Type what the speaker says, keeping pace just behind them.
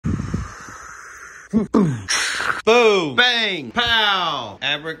Boom, bang, pow,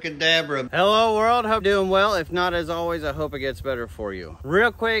 abracadabra. Hello world, hope you're doing well. If not, as always, I hope it gets better for you.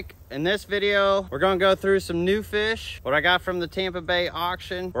 Real quick, in this video, we're gonna go through some new fish, what I got from the Tampa Bay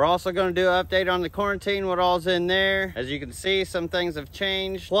auction. We're also gonna do an update on the quarantine, what all's in there. As you can see, some things have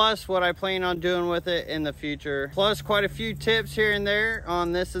changed, plus what I plan on doing with it in the future. Plus quite a few tips here and there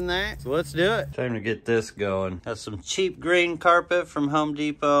on this and that. So let's do it. Time to get this going. Got some cheap green carpet from Home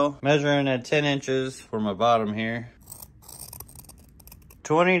Depot, measuring at 10 inches for my bottom here.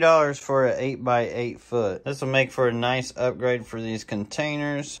 $20 for an 8x8 foot. This will make for a nice upgrade for these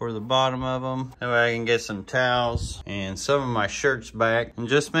containers for the bottom of them. That way I can get some towels and some of my shirts back and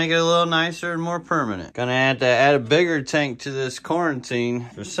just make it a little nicer and more permanent. Gonna have to add a bigger tank to this quarantine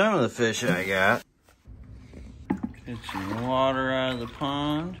for some of the fish I got. Get some water out of the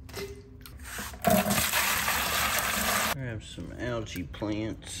pond. Grab some algae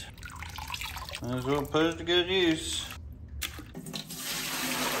plants. Might as well put it to good use.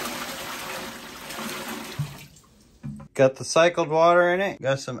 Got the cycled water in it.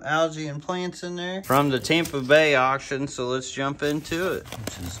 Got some algae and plants in there from the Tampa Bay auction. So let's jump into it.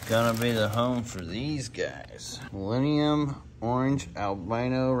 Which is gonna be the home for these guys. Millennium Orange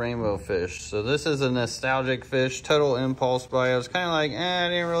Albino Rainbow Fish. So this is a nostalgic fish, total impulse buy. I was kind of like, I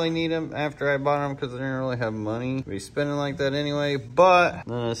didn't really need them after I bought them because I didn't really have money to be spending like that anyway. But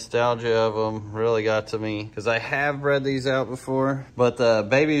the nostalgia of them really got to me because I have bred these out before, but the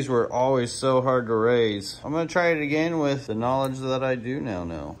babies were always so hard to raise. I'm gonna try it again with the knowledge that I do now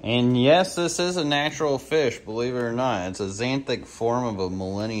know. And yes, this is a natural fish, believe it or not. It's a xanthic form of a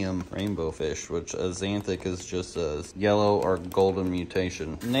millennium rainbow fish, which a xanthic is just a yellow or golden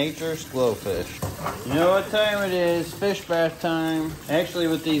mutation. Nature's glowfish. You know what time it is? Fish bath time. Actually,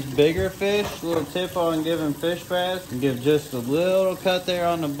 with these bigger fish, little tip on giving fish baths, you give just a little cut there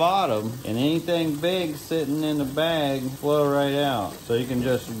on the bottom, and anything big sitting in the bag flow right out. So you can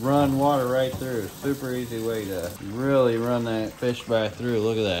just run water right through. Super easy way to really run that fish bath through.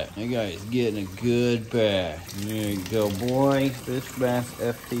 Look at that. That guy is getting a good bath. There you go, boy. Fish bath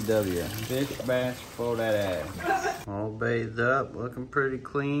FTW. Fish bath for that ass. All bathed up, looking pretty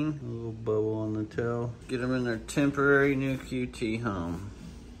clean. A little bubble on the toe. Get them in their temporary new QT home.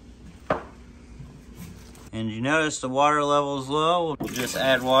 And you notice the water level's low. We'll just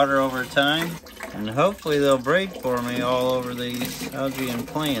add water over time. And hopefully they'll breed for me all over these algae and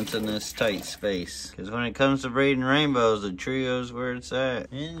plants in this tight space. Because when it comes to breeding rainbows, the trio's where it's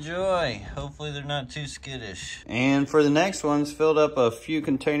at. Enjoy. Hopefully they're not too skittish. And for the next ones, filled up a few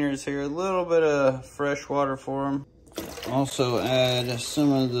containers here. A little bit of fresh water for them. Also add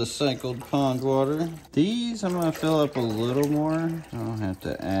some of the cycled pond water. These I'm gonna fill up a little more. I don't have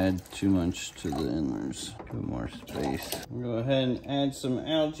to add too much to the endlers. A bit more space. I'll go ahead and add some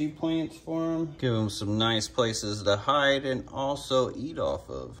algae plants for them. Give them some nice places to hide and also eat off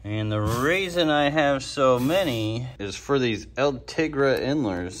of. And the reason I have so many is for these El Tigre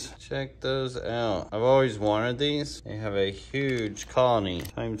endlers. Check those out. I've always wanted these. They have a huge colony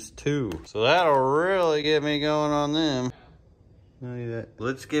 ×2. So that'll really get me going on them.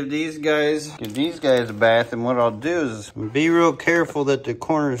 Let's give these guys a bath, and what I'll do is be real careful that the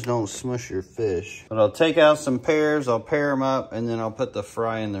corners don't smush your fish. But I'll take out some pairs, I'll pair them up, and then I'll put the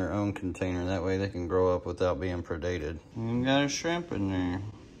fry in their own container. That way they can grow up without being predated. And got a shrimp in there.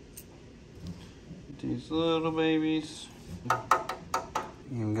 These little babies.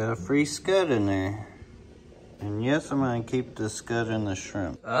 And got a free scud in there. And yes, I'm gonna keep the scud in the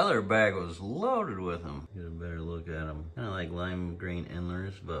shrimp. The other bag was loaded with them. Get a better look at them. Kind of like lime green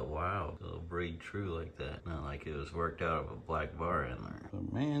endlers, but wow, they'll breed true like that. Not like it was worked out of a black bar endler.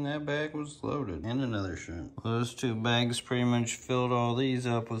 But man, that bag was loaded. And another shrimp. Those two bags pretty much filled all these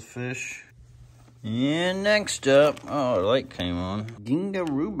up with fish. And next up, oh, the light came on.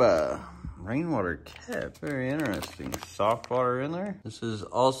 Gingaruba. Rainwater cat, very interesting. Soft water in there. This is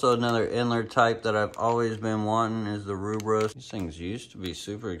also another endler type that I've always been wanting, is the rubra. These things used to be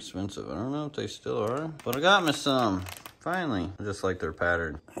super expensive. I don't know if they still are, but I got me some. Finally, I just like their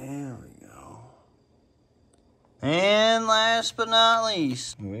pattern. There we go. And last but not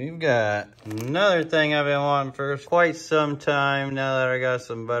least, we've got another thing I've been wanting for quite some time now that I got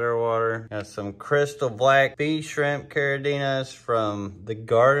some better water. Got some crystal black bee shrimp caridinas from the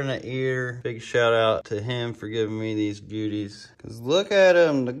Garden of Ear. Big shout out to him for giving me these beauties. Cause look at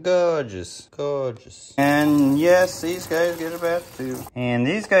them, they're gorgeous, gorgeous. And yes, these guys get a bath too. And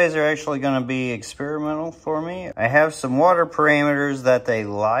these guys are actually gonna be experimental for me. I have some water parameters that they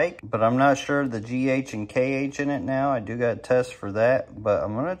like, but I'm not sure the GH and KH in it now. I do got tests for that, but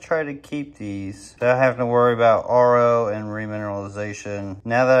I'm gonna try to keep these without having to worry about RO and remineralization.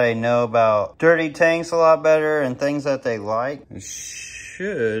 Now that I know about dirty tanks a lot better and things that they like, I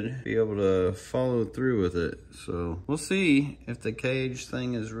should be able to follow through with it. So we'll see if the cage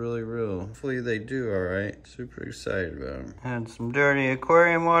thing is really real. Hopefully they do all right. Super excited about them. Had some dirty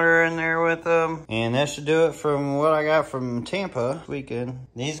aquarium water in there with them. And that should do it from what I got from Tampa this weekend.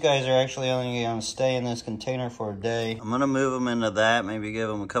 These guys are actually only gonna stay in this container for a day. I'm gonna move them into that, maybe give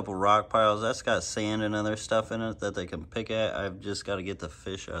them a couple rock piles. That's got sand and other stuff in it that they can pick at. I've just got to get the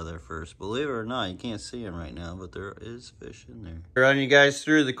fish out of there first. Believe it or not, you can't see them right now, but there is fish in there. Run you guys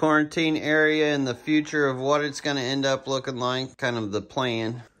through the quarantine area and the future of what it's going to end up looking like, kind of the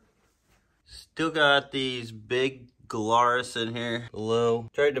plan. Still got these big Galaris in here below.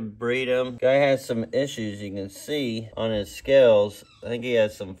 Tried to breed them. Guy has some issues you can see on his scales. I think he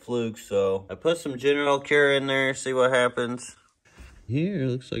has some flukes, so I put some general cure in there, see what happens. Here,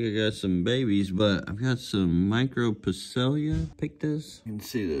 looks like I got some babies, but I've got some micropicelia pictus. You can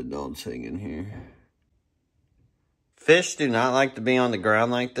see the adults hanging here. Fish do not like to be on the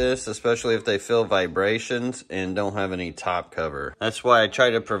ground like this, especially if they feel vibrations and don't have any top cover. That's why I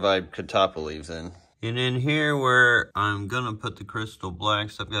try to provide catappa leaves in. And in here where I'm gonna put the crystal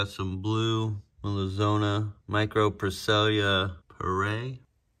blacks, I've got some blue Melizona micropicelia pare.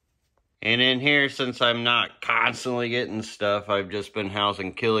 And in here, since I'm not constantly getting stuff, I've just been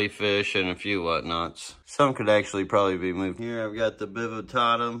housing killifish and a few whatnots. Some could actually probably be moved. Here I've got the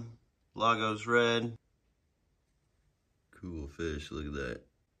bivotatum, Lagos red. Cool fish, look at that.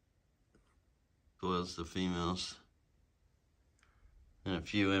 Well, the females. And a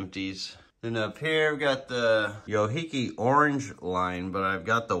few empties. Then up here I've got the Yohiki orange line, but I've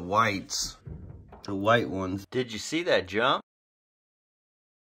got the whites. The white ones. Did you see that jump?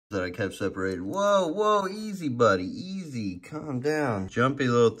 That I kept separated. Whoa, whoa, easy, buddy, easy, calm down. Jumpy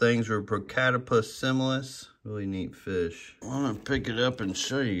little things were Procatopus similis. Really neat fish. I want to pick it up and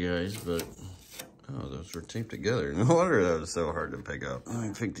show you guys, but oh, those were taped together. No wonder that was so hard to pick up. Let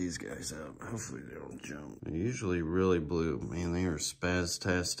me pick these guys up. Hopefully they don't jump. They're usually really blue. Man, they are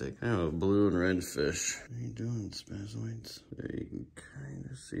spastastic. I know, blue and red fish. What are you doing, spazoids? There you can kind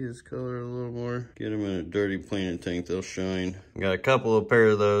of see his color a little more. Get them in a dirty planet tank, they'll shine. Got a couple of pair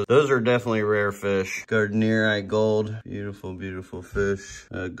of those. Those are definitely rare fish. Gardneri gold. Beautiful, beautiful fish.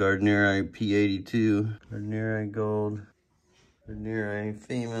 Gardneri P82. Gardneri gold. Gardneri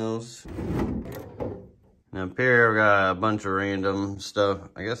females. Now up here I've got a bunch of random stuff.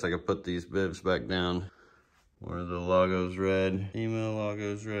 I guess I could put these bibs back down. Or the Lagos red, female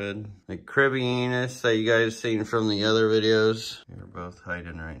Lagos red. The Cribianus that you guys seen from the other videos. They're both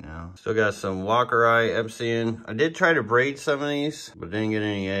hiding right now. Still got some Walkeri Epsian. I did try to breed some of these, but didn't get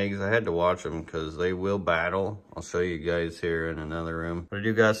any eggs. I had to watch them because they will battle. I'll show you guys here in another room. But I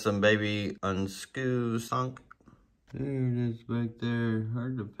do got some baby Unscoosunk. There it is back there.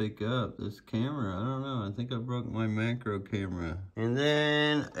 Hard to pick up. This camera, I don't know. I think I broke my macro camera. And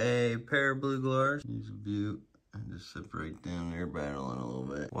then a pair of blue glars. Here's a beaut. I just separate them. They're battling a little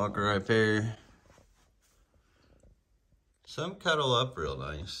bit. Walkeri pair. Some cuddle up real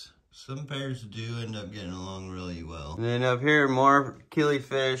nice. Some pairs do end up getting along really well. And then up here, more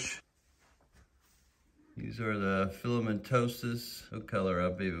killifish. These are the filamentosis. They'll color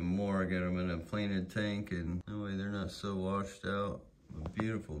up even more. Get them in a planted tank, and that way they're not so washed out.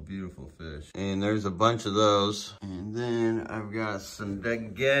 Beautiful, beautiful fish. And there's a bunch of those. And then I've got some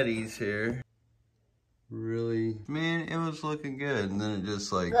Degettis here. Really, man, it was looking good. And then it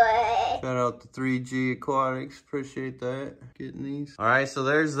just like, shout out to 3G Aquatics. Appreciate that, getting these. All right, so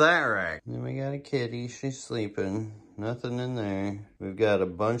there's that rack. Then we got a kitty, she's sleeping. Nothing in there. We've got a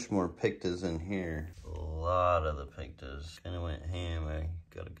bunch more pictas in here. A lot of the pictas. Kind of went ham. I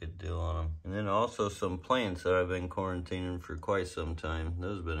got a good deal on them. And then also some plants that I've been quarantining for quite some time.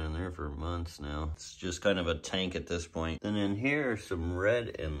 Those have been in there for months now. It's just kind of a tank at this point. And in here are some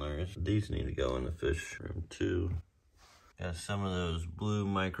red endlers. These need to go in the fish room too. Got some of those blue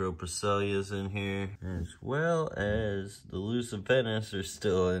micropicelias in here, as well as the lucipennis are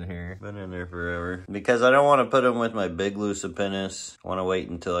still in here. Been in there forever. Because I don't want to put them with my big lucipennis. I want to wait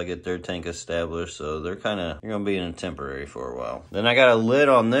until I get their tank established, so they're going to be in a temporary for a while. Then I got a lid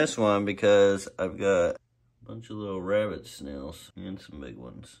on this one because I've got a bunch of little rabbit snails and some big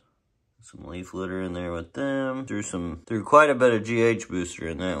ones. Some leaf litter in there with them. Threw quite a bit of GH booster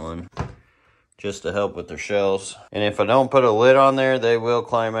in that one, just to help with their shells. And if I don't put a lid on there, they will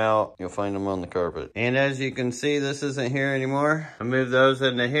climb out. You'll find them on the carpet. And as you can see, this isn't here anymore. I moved those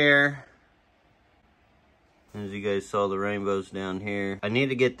into here. As you guys saw the rainbows down here. I need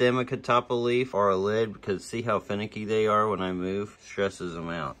to get them a catappa leaf or a lid because see how finicky they are when I move? Stresses them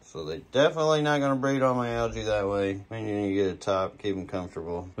out. So they're definitely not going to breed on my algae that way. I need to get a top, keep them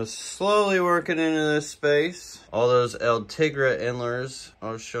comfortable. But slowly working into this space. All those El Tigre endlers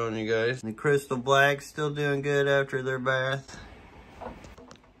I was showing you guys. The crystal blacks still doing good after their bath.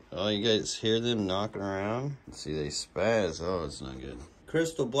 Oh, you guys hear them knocking around? See, they spaz. Oh, it's not good.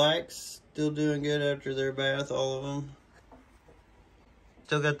 Crystal blacks still doing good after their bath, all of them.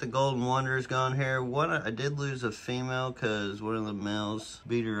 Still got the golden wonders going here. I did lose a female because one of the males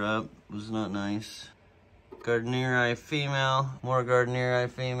beat her up. It was not nice. Gardneri female, more Gardneri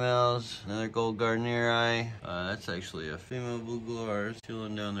females, another gold Gardneri. That's actually a female blue glar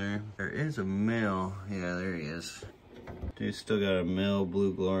chilling down there. There is a male. Yeah, there he is. Dude, still got a male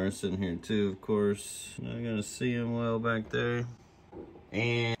blue glar sitting here too, of course. Not gonna see him well back there.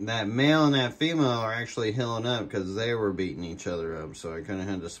 And that male and that female are actually healing up because they were beating each other up. So I kind of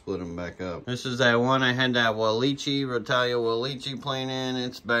had to split them back up. This is that one I had that Walichi, Rotalia Walichi plane in.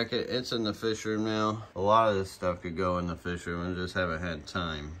 It's in the fish room now. A lot of this stuff could go in the fish room. I just haven't had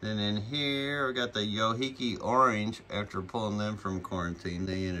time. And in here, I got the Yohiki Orange. After pulling them from quarantine,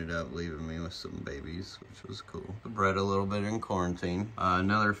 they ended up leaving me with some babies, which was cool. I bred a little bit in quarantine.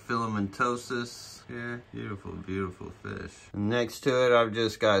 Another Filamentosis. Yeah, beautiful, beautiful fish. And next to it, I've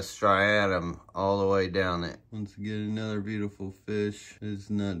just got striatum all the way down it. Once again, another beautiful fish. It's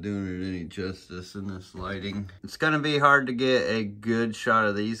not doing it any justice in this lighting. It's gonna be hard to get a good shot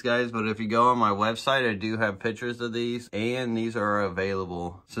of these guys, but if you go on my website, I do have pictures of these, and these are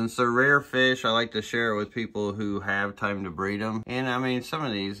available. Since they're rare fish, I like to share it with people who have time to breed them. And I mean, some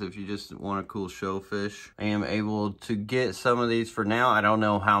of these, if you just want a cool show fish, I am able to get some of these for now. I don't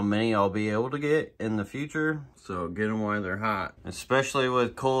know how many I'll be able to get in the future, so get them while they're hot. Especially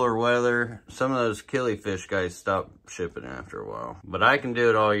with cooler weather, some of those killifish guys stop shipping after a while. But I can do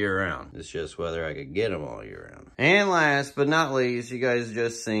it all year round. It's just whether I could get them all year round. And last but not least, you guys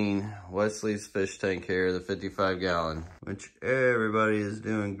just seen Wesley's fish tank here, the 55 gallon, which everybody is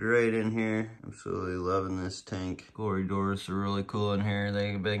doing great in here. Absolutely loving this tank. Corydoras are really cool in here.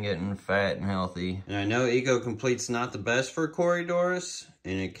 They've been getting fat and healthy. And I know Eco Complete's not the best for Corydoras,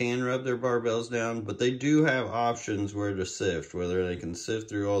 and it can rub their barbells down, but they do have options where to sift, whether they can sift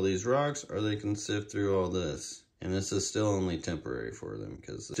through all these rocks or they can sift through all this. And this is still only temporary for them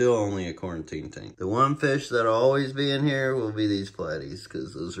because it's still only a quarantine tank. The one fish that'll always be in here will be these platies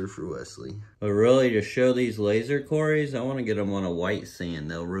because those are for Wesley. But really, to show these laser cories, I want to get them on a white sand.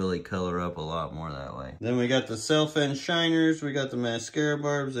 They'll really color up a lot more that way. Then we got the self-end shiners. We got the mascara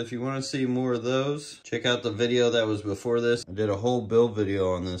barbs. If you want to see more of those, check out the video that was before this. I did a whole build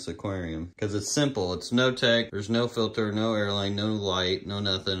video on this aquarium because it's simple. It's no tech. There's no filter, no airline, no light, no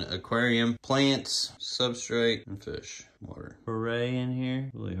nothing. Aquarium, plants, substrate, and fish. Water. Hooray in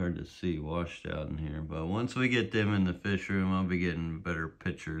here. Really hard to see washed out in here, but once we get them in the fish room, I'll be getting better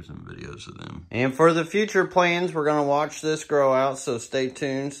pictures and videos of them. And for the future plans, we're gonna watch this grow out, so stay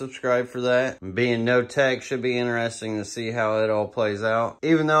tuned, subscribe for that. Being no tech should be interesting to see how it all plays out.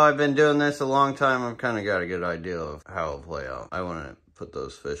 Even though I've been doing this a long time, I've kind of got a good idea of how it'll play out. I want to put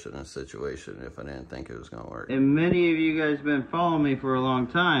those fish in a situation if I didn't think it was gonna work. And many of you guys have been following me for a long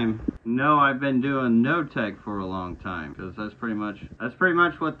time know I've been doing no tech for a long time, because that's pretty much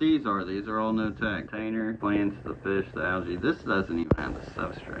what these are. These are all no tech. Container, plants, the fish, the algae. This doesn't even have the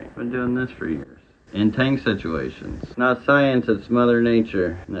substrate. Been doing this for years. In tank situations. It's not science, it's Mother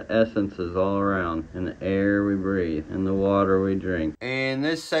Nature. And the essence is all around. In the air we breathe. In the water we drink. And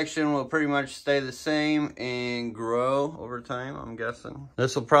this section will pretty much stay the same and grow over time, I'm guessing.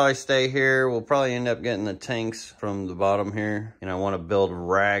 This will probably stay here. We'll probably end up getting the tanks from the bottom here. And I want to build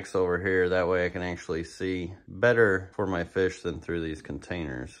racks over here. That way I can actually see better for my fish than through these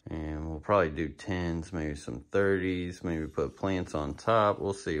containers. And we'll probably do 10s, maybe some 30s, maybe put plants on top.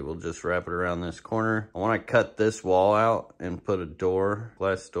 We'll see. We'll just wrap it around this corner. I want to cut this wall out and put a door,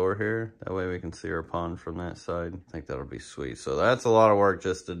 glass door here. That way we can see our pond from that side. I think that'll be sweet. So that's a lot of work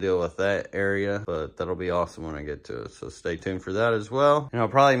just to deal with that area, but that'll be awesome when I get to it. So stay tuned for that as well. And I'll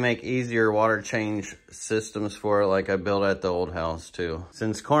probably make easier water change systems for it like I built at the old house too.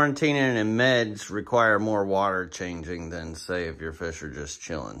 Since quarantining and meds require more water changing than say if your fish are just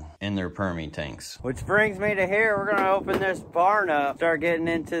chilling in their permy tanks. Which brings me to here. We're gonna open this barn up, start getting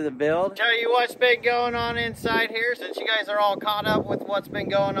into the build. Tell you what's been going on inside here, since you guys are all caught up with what's been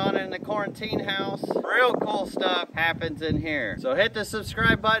going on in the quarantine house. Real cool stuff happens in here. So hit the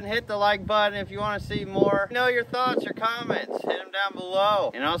subscribe button, hit the like button if you want to see more. Know your thoughts, your comments, hit them down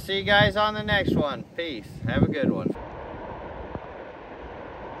below. And I'll see you guys on the next one. Peace. Have a good one.